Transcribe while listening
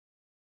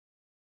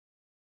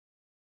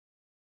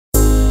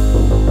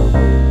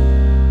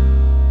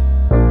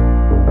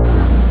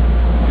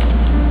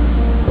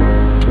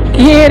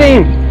Get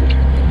him!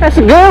 That's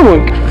a good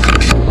one.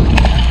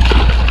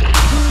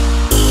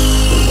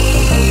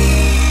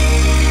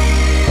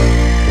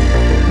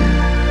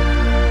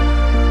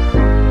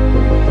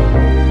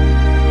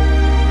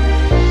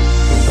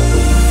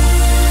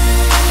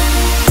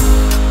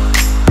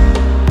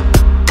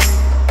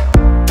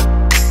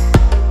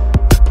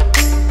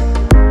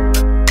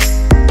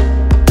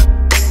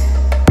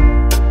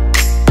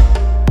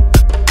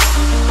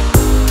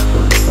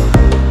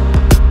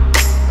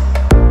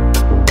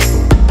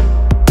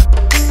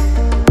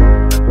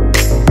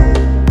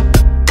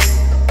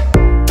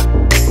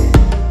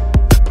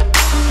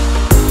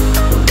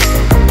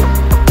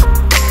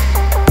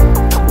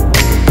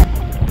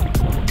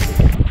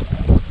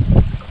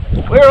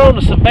 We're on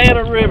the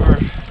Savannah River.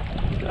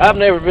 I've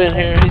never been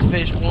here. He's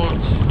fished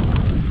once.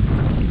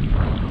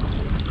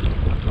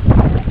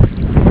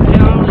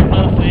 Y'all don't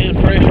know if we're in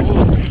fresh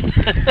water.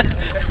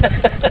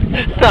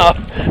 No,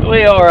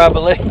 we are, I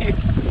believe.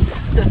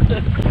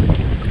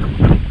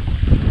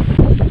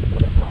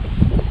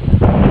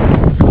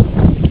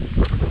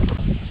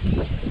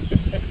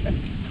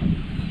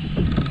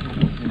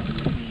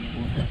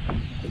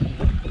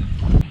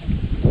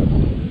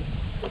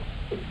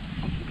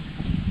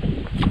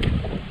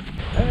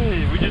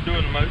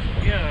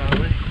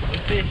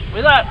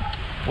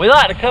 We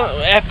like to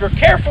come, after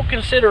careful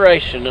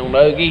consideration on the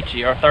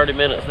Okefenokee, our 30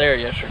 minutes there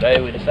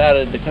yesterday, we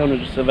decided to come to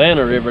the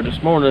Savannah River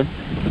this morning.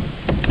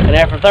 And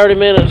after 30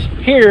 minutes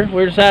here,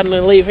 we're deciding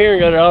to leave here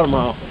and go to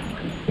Altamaha.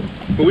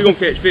 But we're going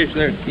to catch fish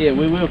there. Yeah,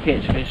 we will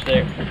catch fish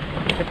there.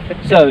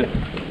 So,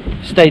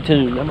 stay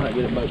tuned. I might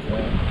get a boat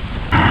ride.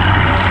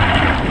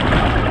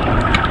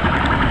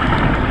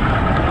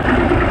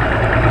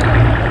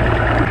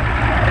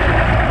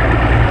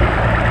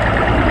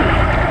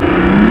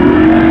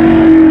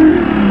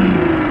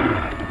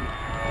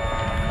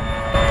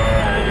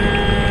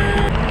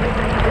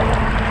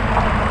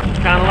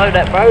 Load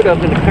that boat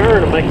up in the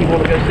current and make you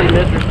want to go see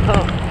Mr.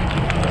 Pump.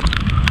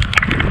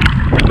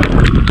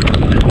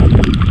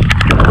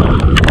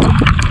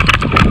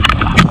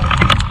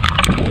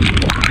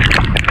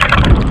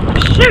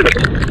 Shoot it!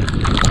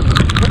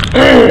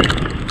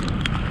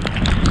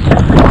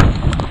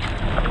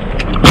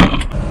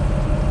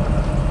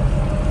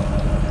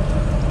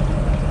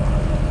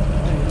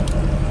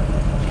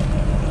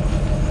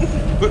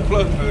 Put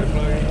float to it,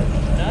 float.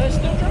 No, it's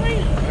still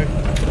draining.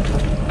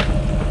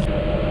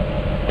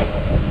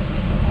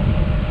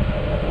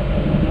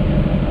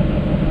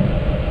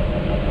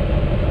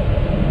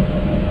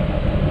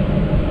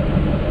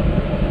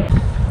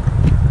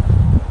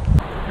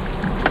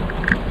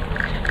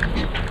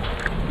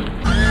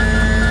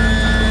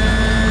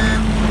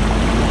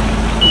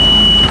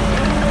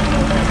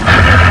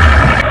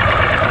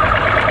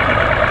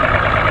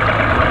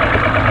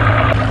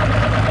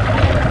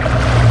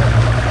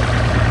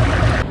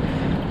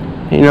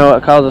 You know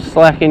what causes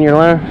slack in your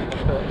line?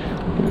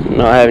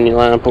 Not having your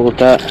line pulled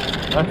tight.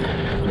 Huh?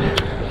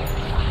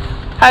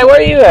 Hey,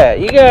 where you at?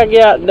 You gotta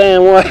get out the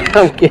damn way.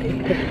 I'm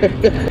kidding.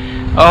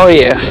 Oh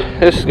yeah,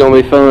 this is gonna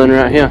be fun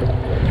right here.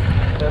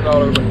 That's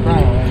all over the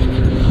craw.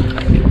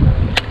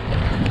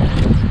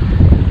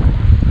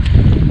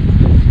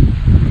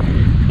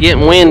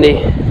 Getting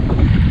windy,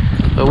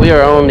 but we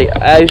are on the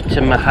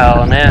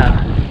Altamaha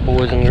now,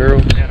 boys and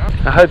girls.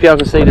 I hope y'all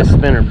can see this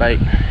spinnerbait.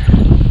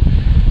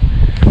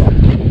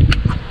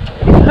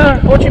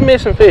 What you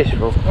missing fish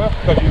for? Well,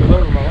 because you was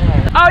over my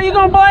line. Oh, you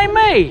gonna blame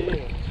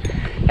me?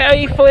 How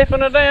you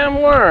flipping a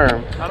damn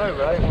worm? I know,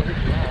 but I ain't gonna get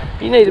you line.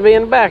 You need to be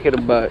in the back of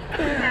the boat.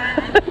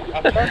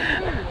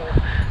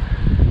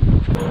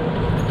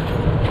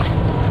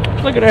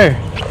 Look at her.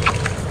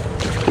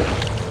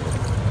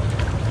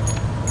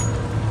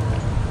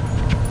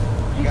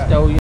 He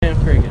stole your damn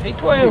cricket. He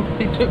 12.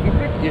 He took my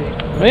cricket.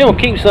 We gonna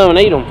keep some and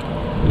eat them.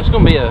 It's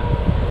gonna be a...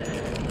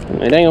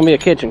 It ain't gonna be a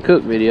catch and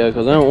cook video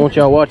because I don't want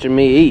y'all watching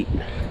me eat.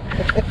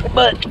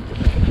 But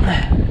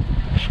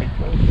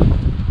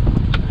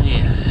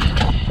yeah,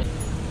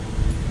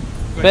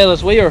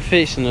 fellas, we are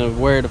fixing to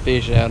wear the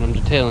fish out. I'm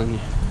just telling you.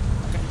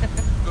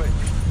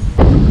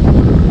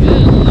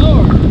 Good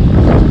Lord,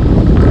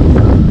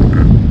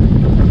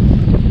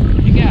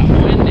 you got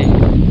windy.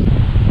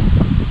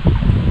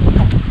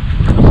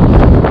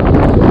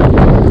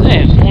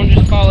 Damn, someone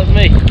just followed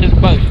me to the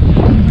boat.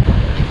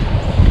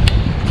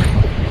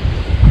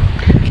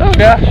 Oh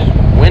gosh,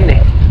 windy.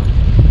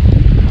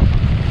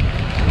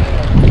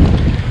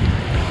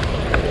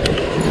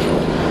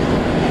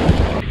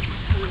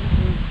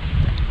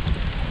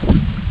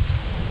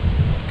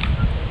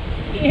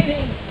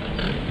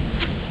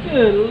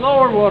 Good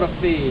Lord, what a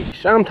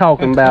fish. I'm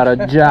talking about a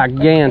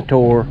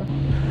gigantor.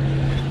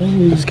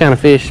 This kind of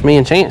fish me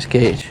and Chance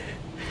catch.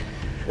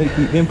 They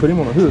keep him, put him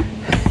on a hook.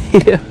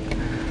 Yeah.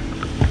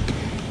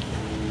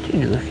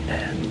 Dude, look at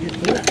that.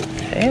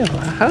 Hell,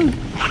 I hope.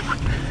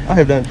 I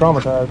have done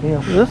traumatized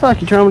him. It looks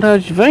like you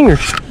traumatized your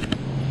fingers.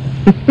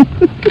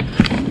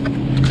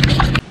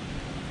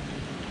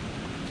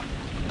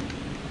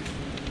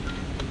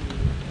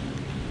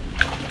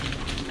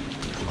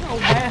 Oh,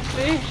 bass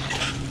fish.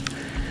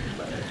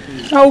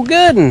 Oh,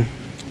 good one.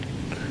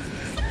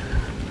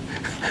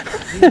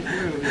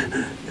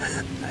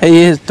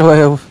 He is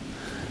 12.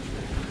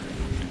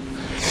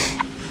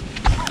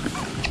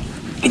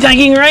 You think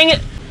you can ring it?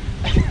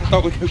 I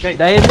thought we could take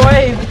Dave's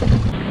wave.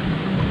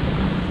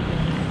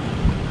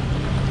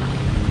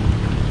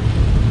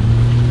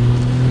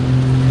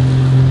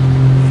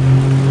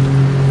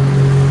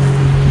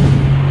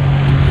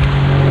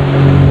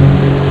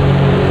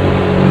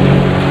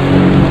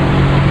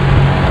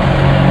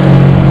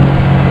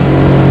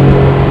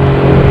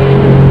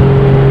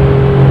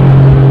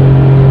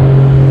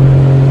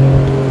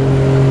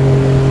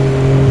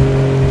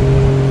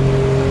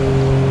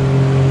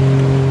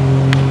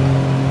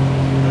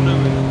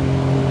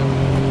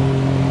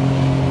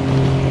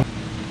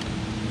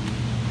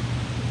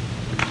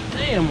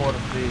 Damn, what a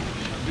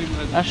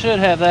fish. I should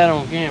have that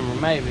on camera,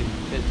 maybe.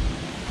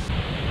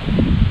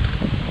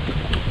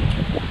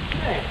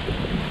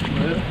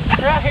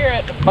 Right here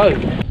at the boat.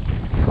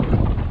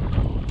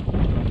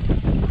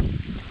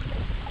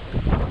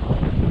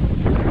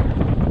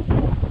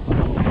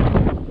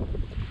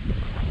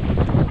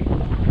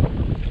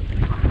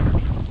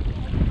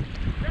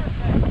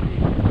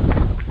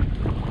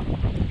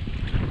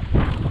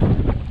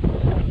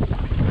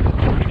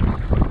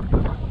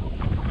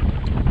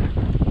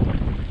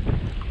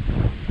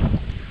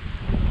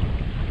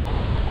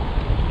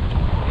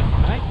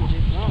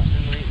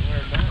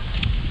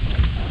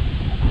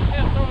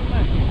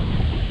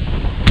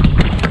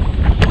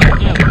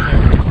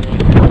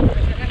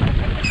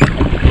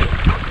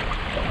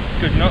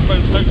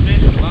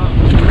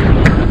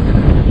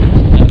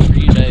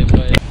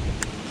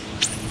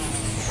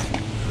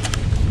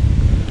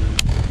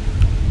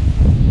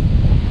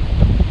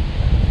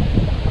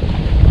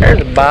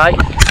 There's a bite.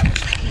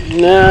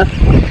 Nah.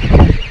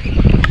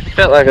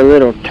 Felt like a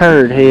little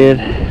turd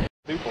head.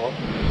 too far.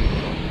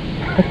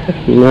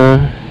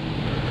 Nah.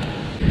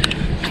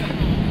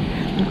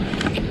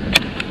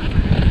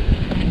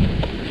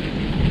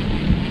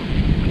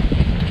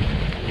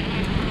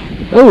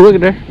 Oh, look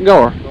at there.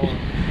 Gar.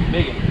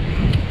 Big one.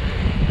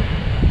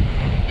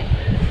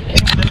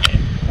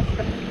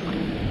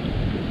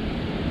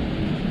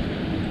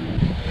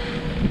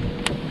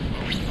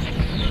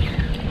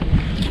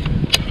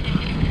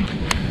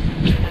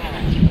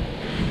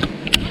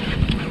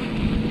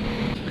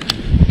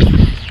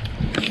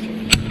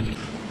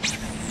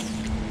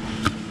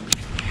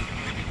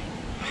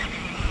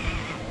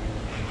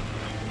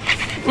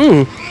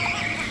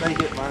 They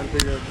get mine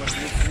figured out.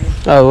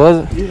 Oh, was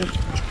it? Yeah.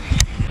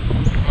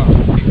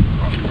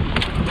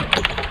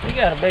 We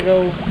got a big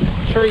old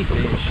tree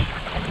fish.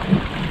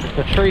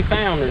 A tree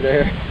founder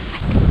there.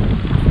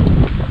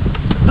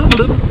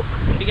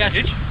 He got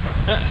you.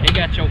 He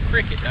got your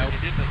cricket though.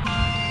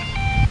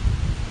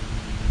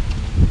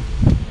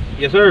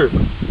 Yes, sir.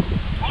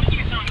 Why don't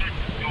you something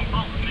that's gonna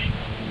bother me?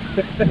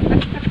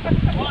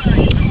 What are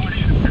you doing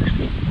here?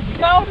 You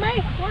called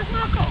me? Where's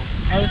my phone?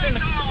 Oh, it's in the.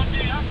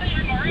 I see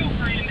who my real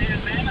friend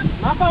is, damn it.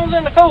 My phone's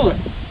in the cooler.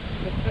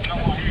 Come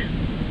on here.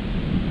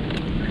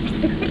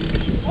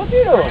 What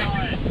you doing?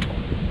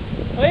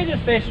 Well, he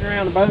just fishing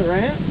around the boat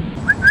ramp.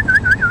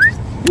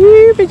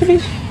 Woo, piece of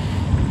fish.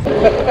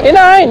 You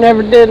know, I ain't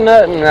never did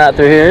nothing right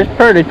through here. It's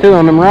pretty too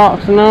on them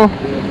rocks and all. Hey,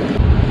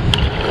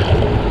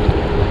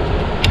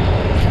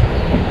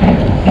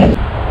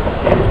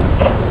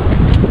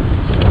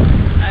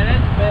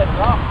 that's a bad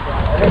rock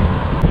right there.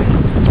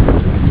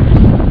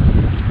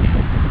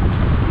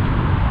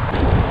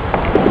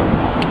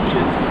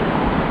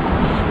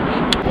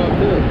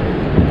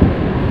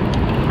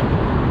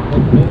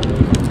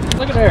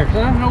 Look at there,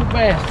 son. No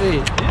bass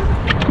fish.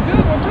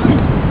 Good one, too.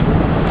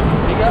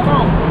 He got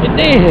on. It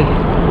did.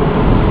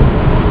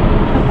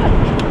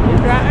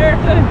 It's right there,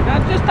 too. I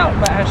just talked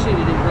about how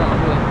shitty these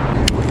rocks look.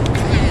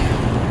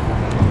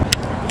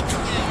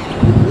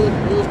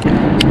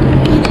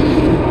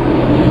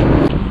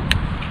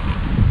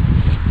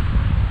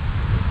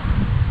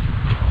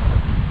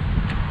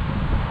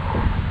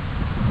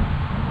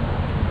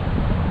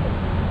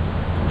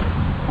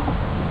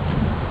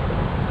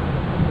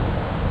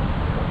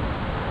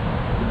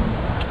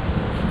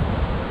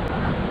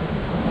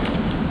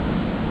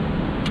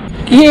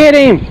 Get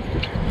him!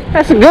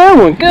 That's a good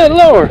one. Good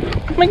Lord.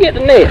 Let me get the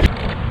net.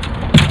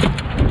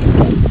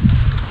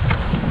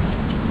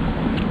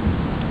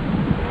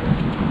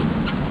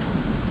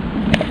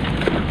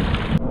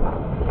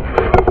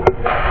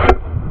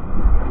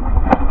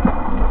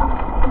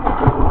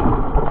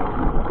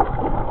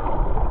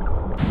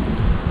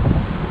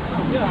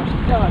 Oh gosh.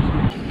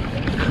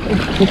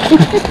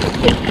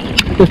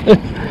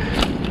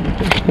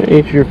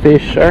 Eat your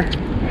fish, sir.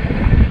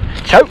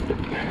 Choke.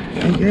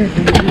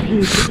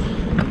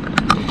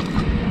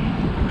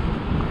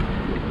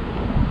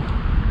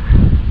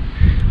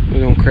 We're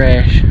gonna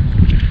crash.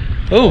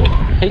 Oh,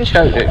 he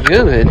choked it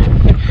good.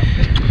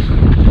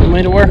 Want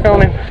me to work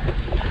on him?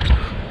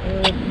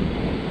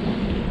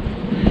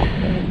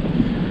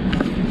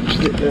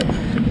 Get that.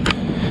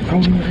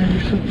 On your hand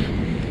or something.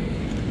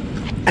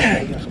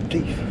 You got some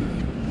teeth.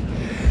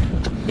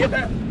 Get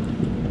that.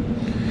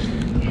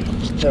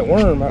 That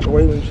worm out the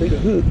way when you see the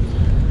hook.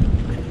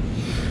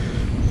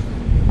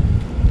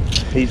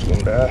 He's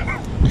gonna die.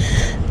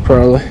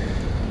 Probably.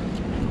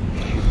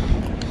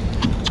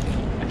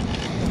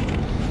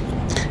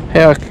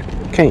 Hell, I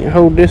can't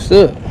hold this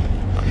up.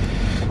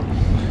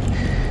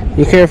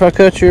 You care if I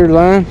cut your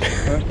line?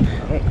 Huh? I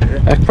don't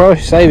care. I could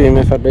probably save him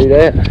if I do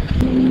that.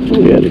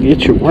 You gotta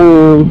get your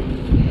worm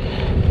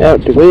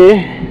out the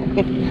way.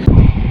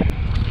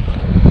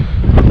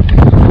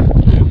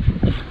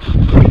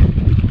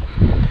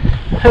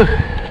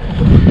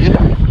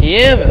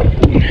 Yeah, but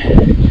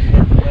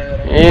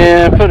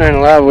yeah, put her in a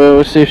live well.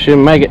 We'll see if she'll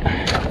make it.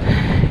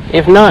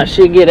 If not,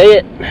 she'll get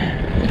it.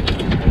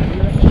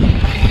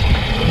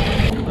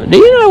 Do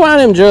you know why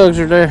them jugs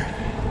are there?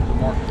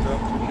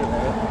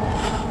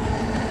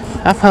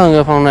 I've hung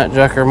up on that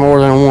joker more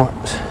than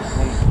once.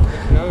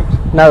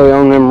 No,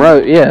 on them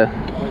roads, yeah.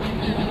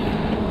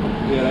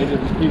 Yeah, they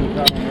just keep it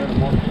on there to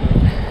mark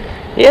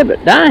stuff. Yeah,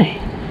 but dang.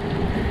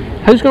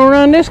 Who's gonna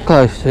run this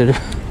close to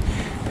the...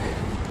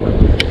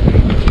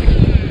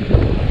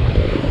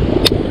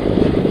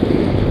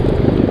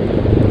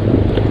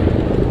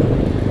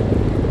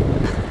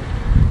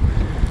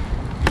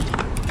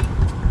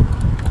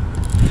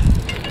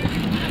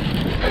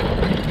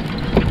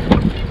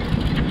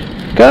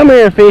 Come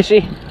here,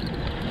 fishy.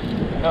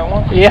 Got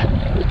one? Yeah.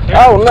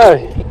 Oh no.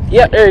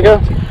 Yep, there you go.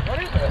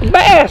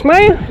 Bass,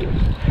 man.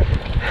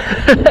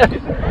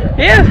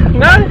 Yeah,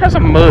 no, that's a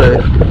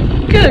mud.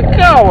 Good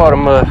God, what a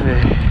mud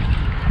fish.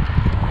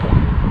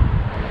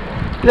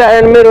 He's out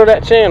in the middle of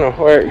that channel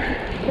where,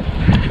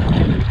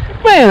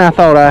 man, I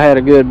thought I had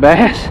a good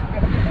bass.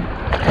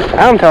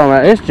 I'm talking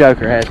about this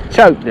joker has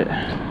choked it.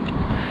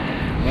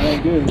 That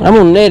ain't good. I'm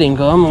gonna net him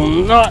because I'm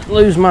gonna not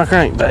lose my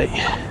crankbait.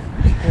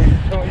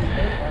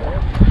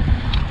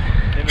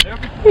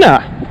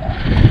 Nah.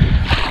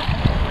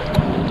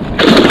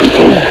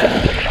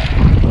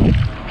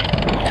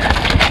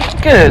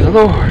 Good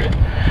Lord.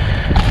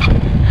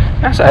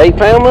 That's an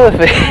 8-pound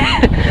mudfish.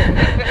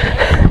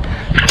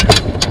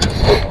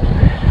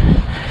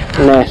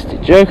 Nasty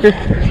joker.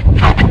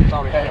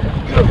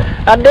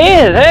 I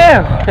did,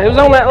 yeah. It was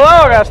on that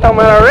log I was talking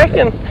about, I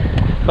reckon.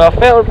 But I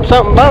felt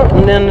something bump,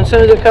 and then as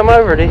soon as it come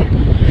over,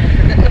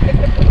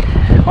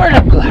 where'd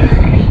it go?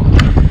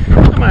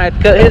 I might have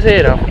to cut his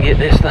head off to get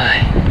this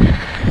thing.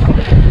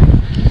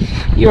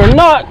 You are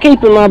not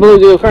keeping my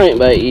bluegill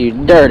crankbait, you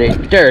dirty,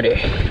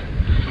 dirty.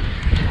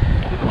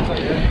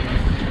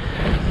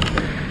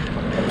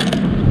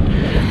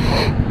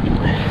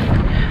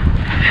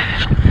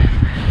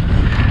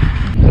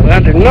 I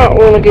do not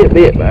want to get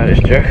bit by this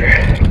joker.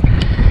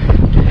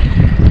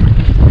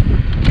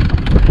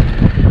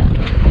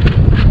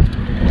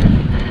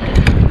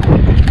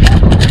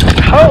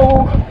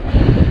 Oh!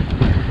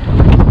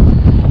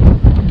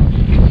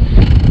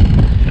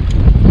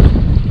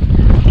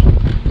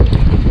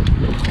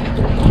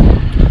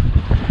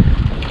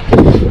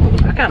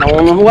 I kind of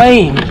want to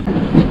weigh him.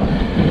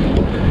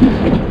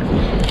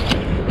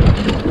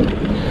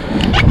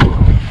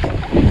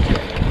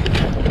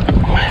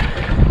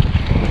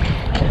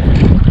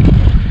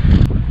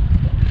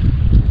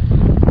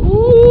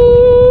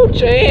 Ooh,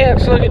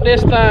 chance! Look at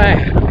this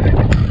thing.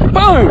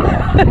 Boom!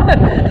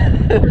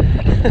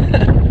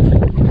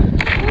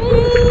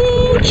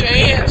 Ooh,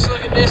 chance!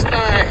 Look at this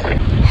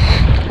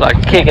thing. Like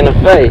a kick in the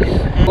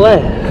face.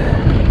 Left.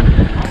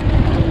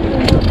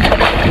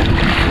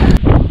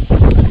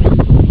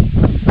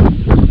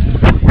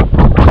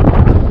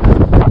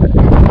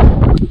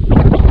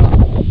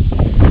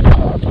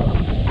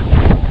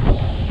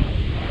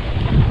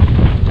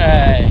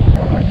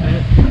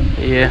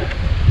 Yeah,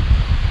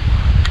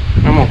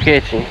 I'm gonna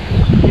catch him.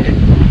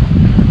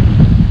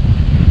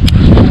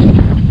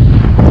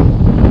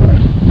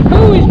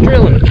 Oh, he's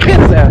drilling the piss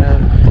out of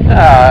him.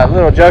 Ah,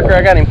 little joker,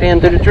 I got him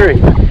pinned to the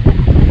tree.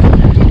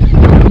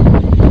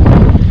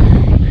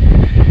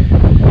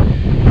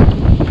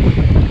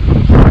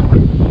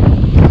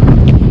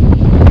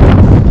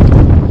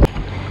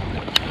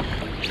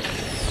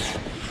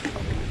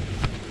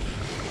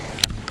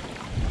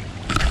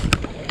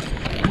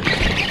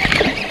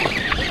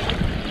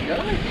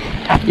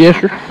 Yes,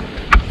 sir.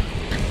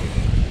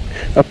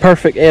 A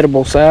perfect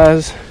edible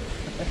size. I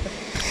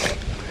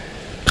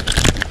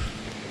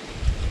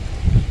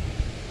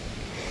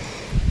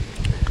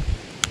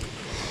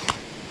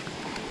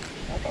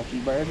thought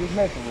you better just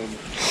messing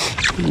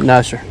with me.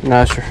 No, sir.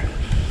 No, sir.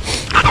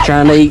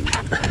 Trying to eat.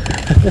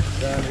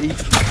 Trying to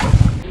eat.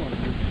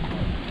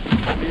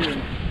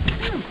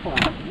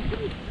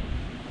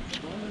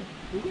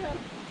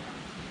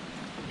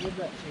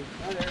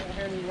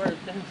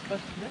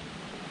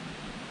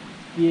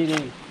 Get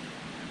in.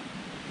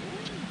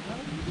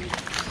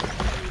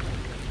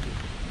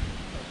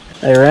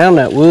 Hey, around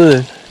that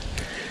wood,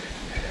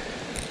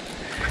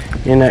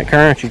 in that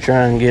current you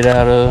try and get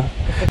out of.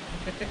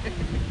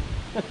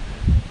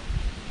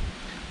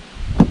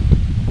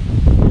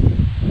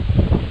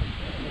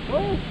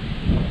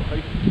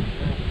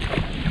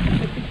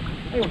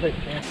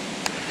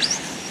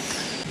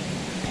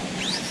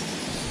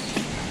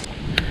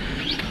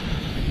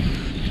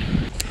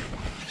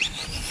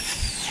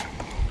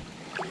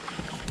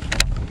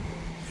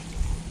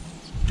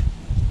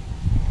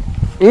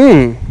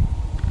 I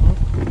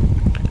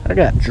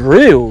got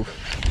drilled.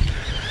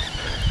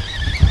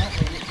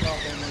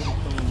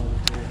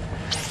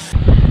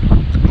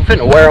 I'm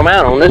finna wear them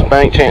out on this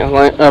bank,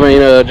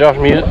 Josh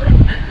Music.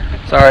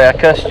 Sorry I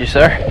cussed you,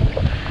 sir.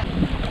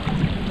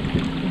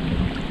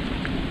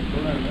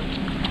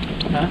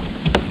 Huh?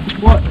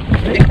 What?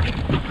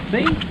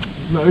 See?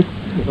 No. I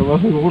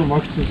think one of my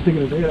just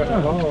sticking his head out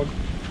the hog.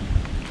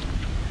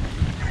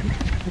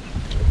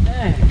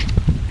 Dang.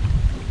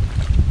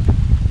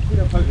 He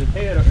done poked his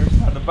head up there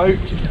beside the boat.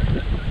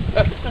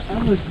 I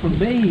look for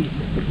bees.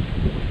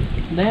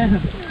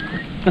 Damn.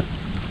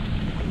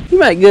 You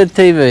make good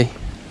TV.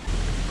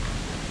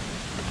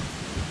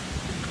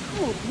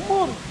 Oh,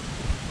 what?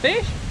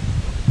 Fish?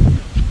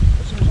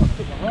 As soon as I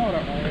took my rod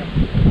out my hand.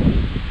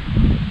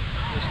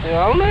 You still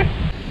on there?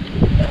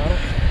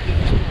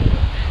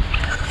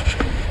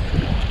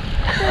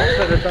 I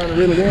sat there trying to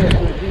reel it in.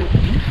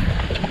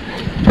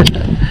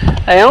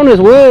 Hey, on this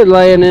wood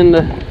laying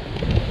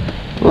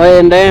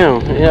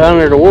down,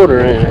 under the water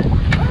in it.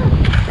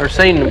 Or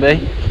seem to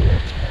be.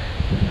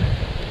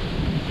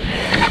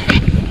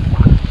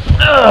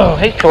 Oh,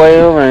 he's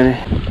 12, ain't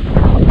he?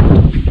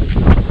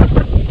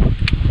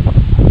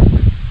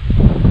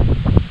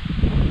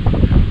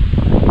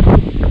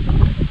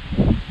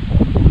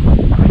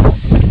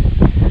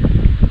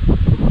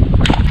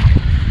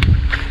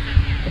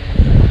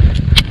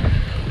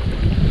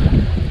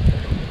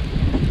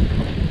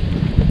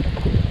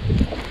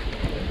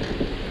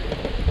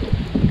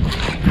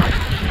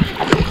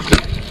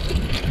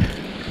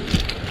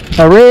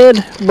 A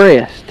red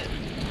breast.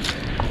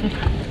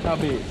 How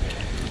big?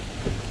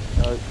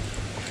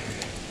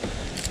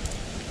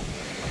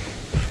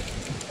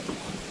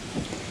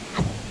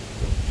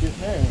 Just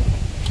now.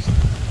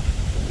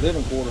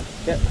 Living quarter.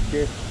 Captain's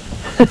chair.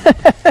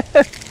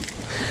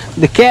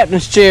 The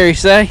captain's chair, you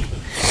say?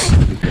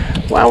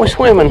 Why we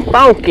swimming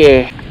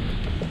funky?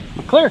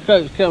 My clear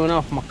coat's coming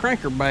off my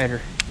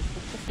crankerbaiter.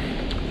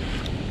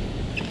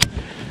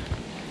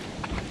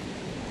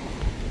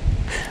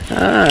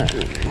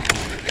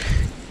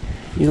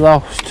 You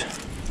lost.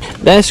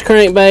 That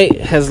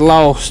crankbait has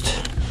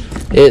lost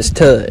its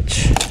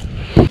touch.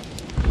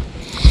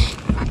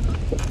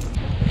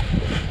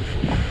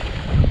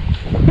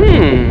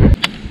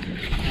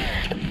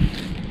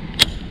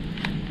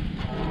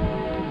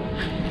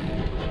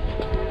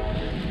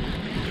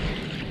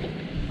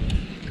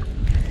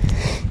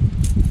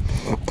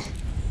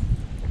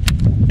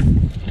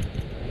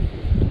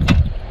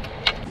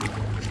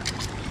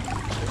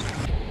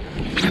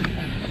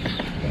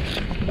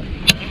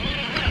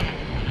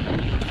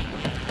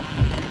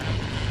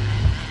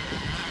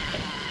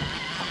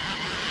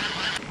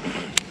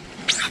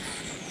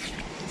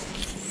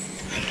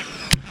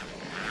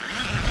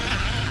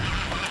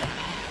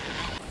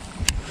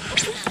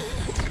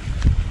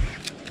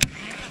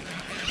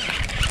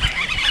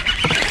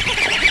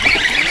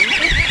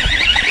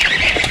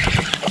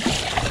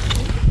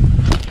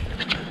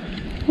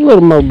 A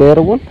little more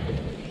better one.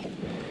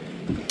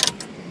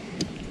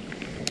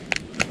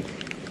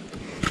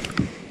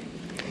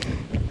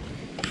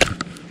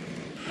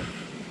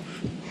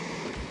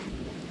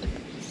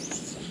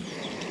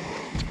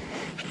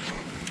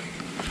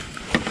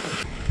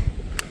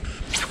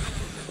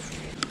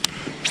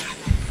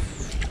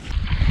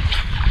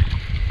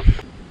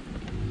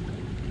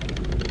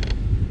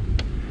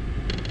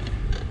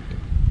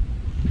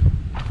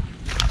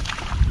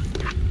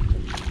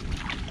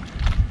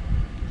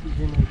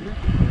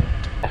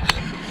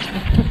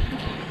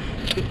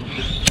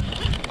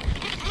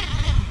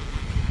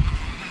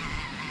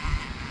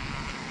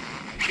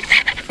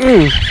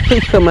 He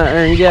come out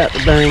there and got the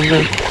dang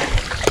thing.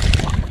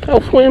 Oh,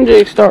 swim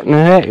jig's starting to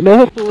act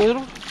up a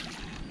little.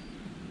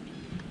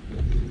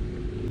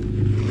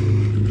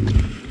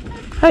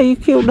 Hey, you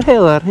killed the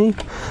hell out of him.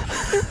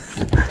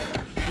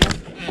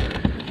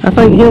 I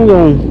think him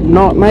gonna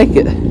not make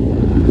it.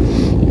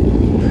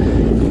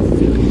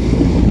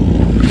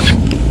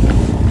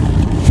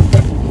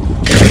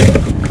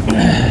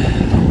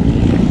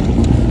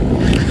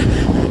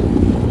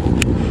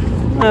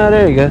 Oh,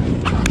 there you go.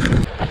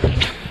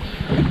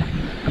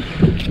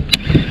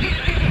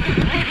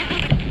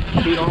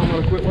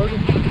 Quit working?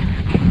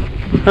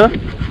 Huh?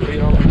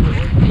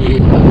 Yeah.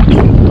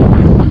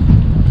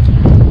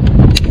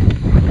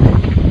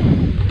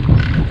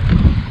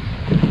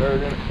 Dirt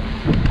in it.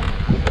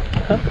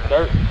 Huh?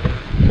 Dirt.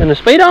 In the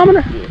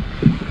speedometer? Yeah.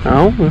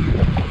 Oh.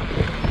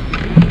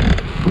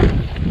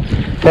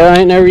 Well, I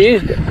ain't never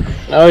used it.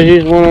 I always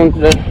used one on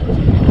the,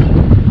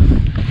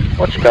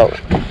 what you call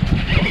it?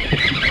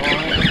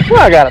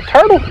 Well, I got a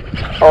turtle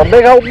or a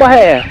big old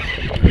bass.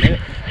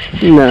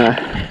 Nah.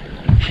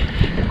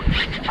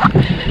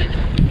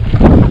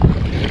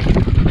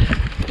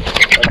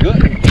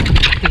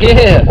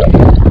 Yeah.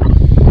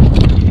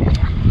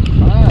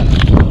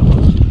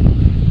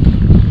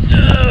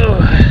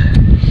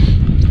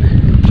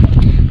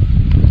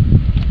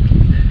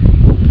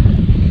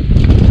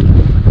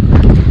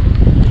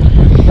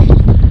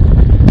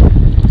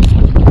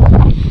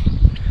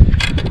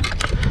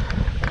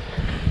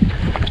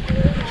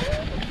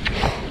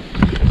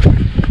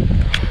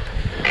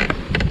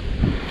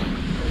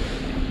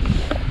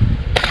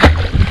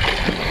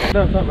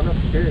 Done something enough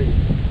scary.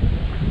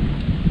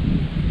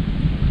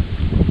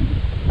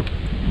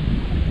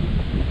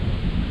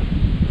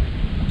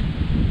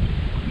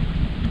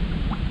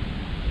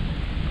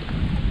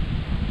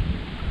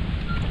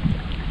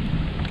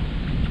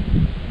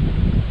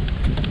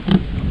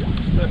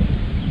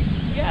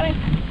 Got him.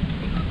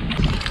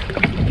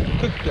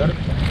 Got it.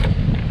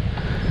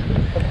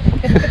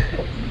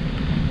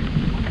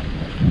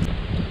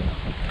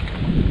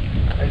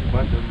 There's a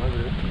bunch of them over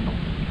there.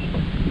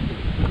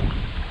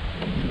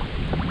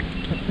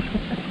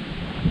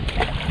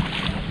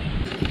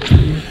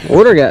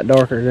 Water got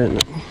darker, didn't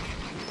it?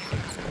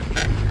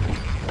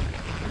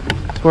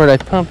 That's where they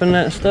pumping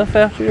that stuff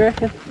out, you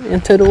reckon?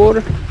 Into the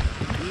water?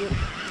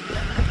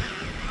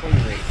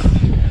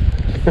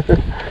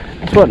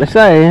 That's what they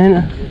say, ain't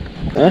it?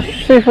 Let's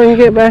see if we can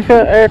get back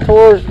up there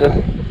towards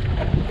the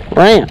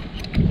ramp.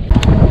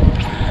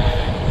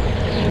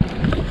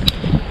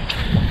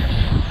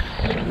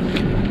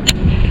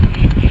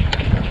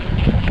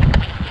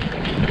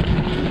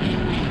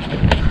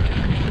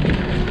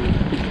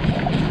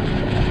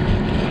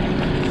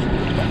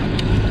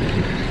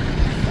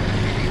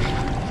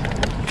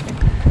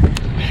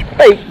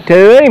 Speak to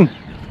him.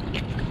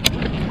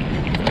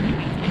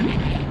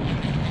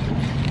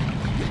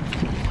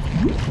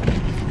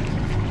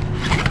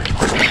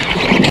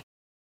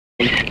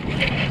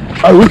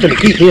 Oh, we're gonna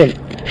keep him.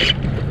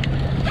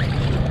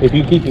 If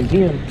you keep him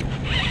in.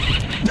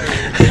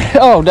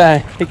 Oh,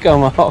 dang, he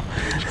come off.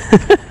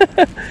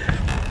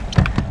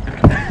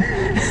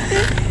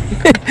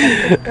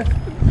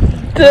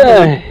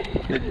 Dang.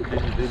 Did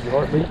your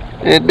heart beat?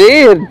 It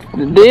did.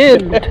 It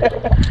did.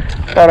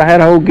 Thought I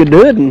had a whole good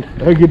one.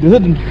 Oh, good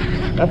doing.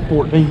 That's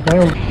 14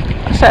 pounds.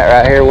 I sat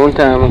right here one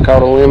time and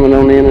caught a lemon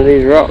on the end of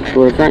these rocks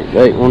with a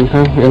crankbait one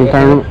time in a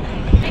tournament.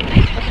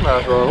 That's a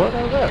nice rod. What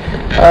was that?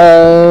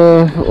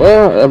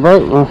 Well, I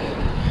broke my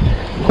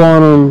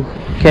quantum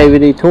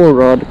KVD tour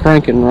rod, the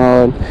cranking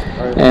rod,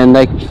 and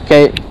they,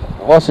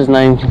 what's his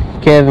name,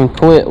 Kevin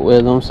quit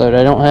with them, so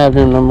they don't have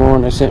them no more,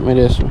 and they sent me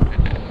this one.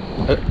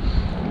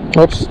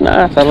 Which is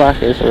nice. I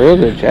like it. It's a real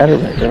good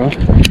chatterbait, bro.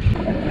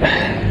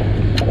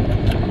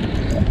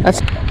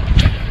 That's.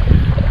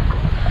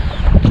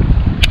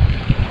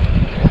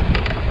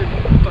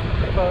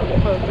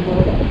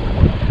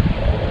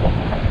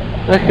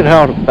 Look at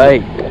all the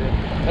bait.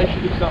 They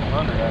should do something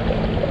under that.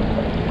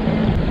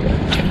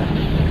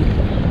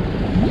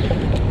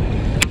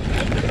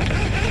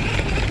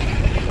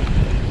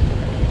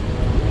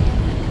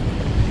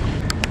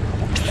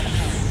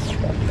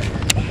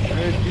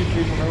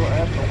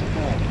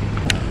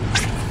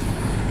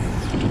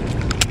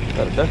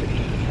 Gotta touch it.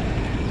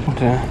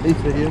 Okay. He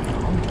said yeah.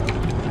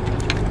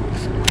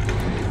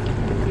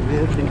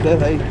 He said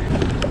hey.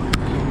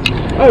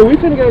 Oh, we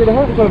finna go to the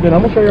hunting club then.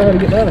 I'm gonna show you how to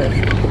get down there.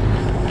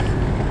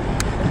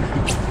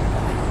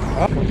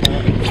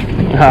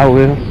 I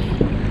will.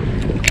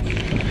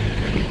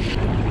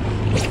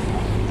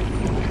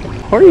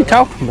 What are you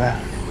talking about?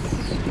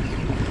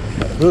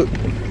 Hook.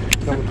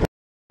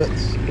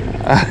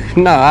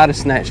 No, I'd have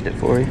snatched it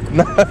for you.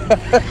 You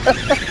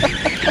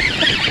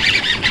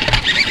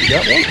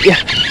got one? Yeah.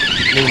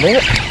 Need a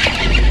minute?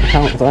 I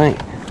don't think.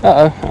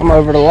 Uh-oh, I'm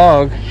over the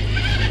log.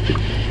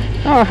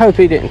 Oh, I hope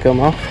he didn't come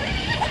off.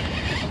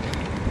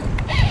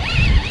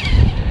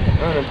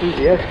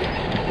 Unenthusiastic.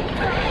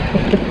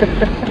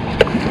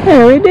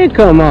 Yeah, he did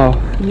come off.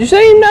 Did you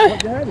see him now?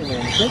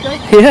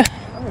 Yeah.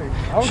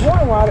 I was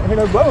wondering why I didn't hear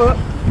no blow up.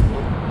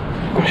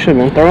 I should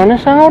have been throwing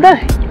this all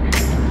day.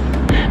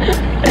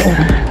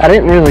 I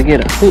didn't really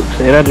get a hook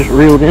set. I just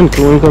reeled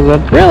into him because I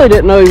really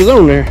didn't know he was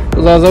on there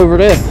because I was over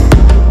there.